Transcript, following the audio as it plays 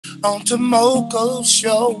on Tomoko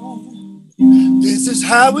show. This is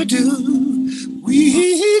how we do.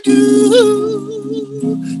 We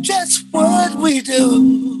do just what we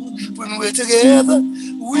do when we're together.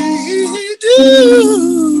 We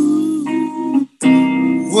do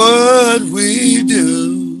what we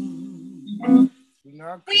do.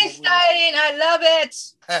 Freestyling, I love it.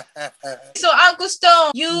 So, Uncle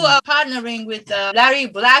Stone, you are partnering with Larry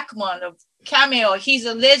Blackmon of Cameo. He's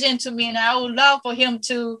a legend to me, and I would love for him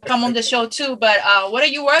to come on the show too. But what are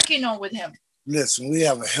you working on with him? Listen, we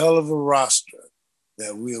have a hell of a roster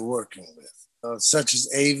that we are working with, such as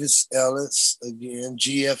Avis Ellis, again,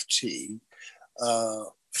 GFT,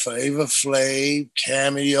 Flavor Flav,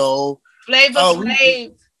 Cameo. Flavor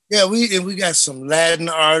Flav. Yeah, we got some Latin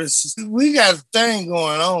artists. We got a thing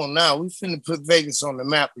going on now. We finna put Vegas on the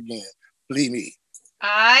map again. Believe me.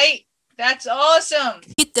 That's awesome.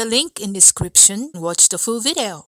 Hit the link in description and watch the full video.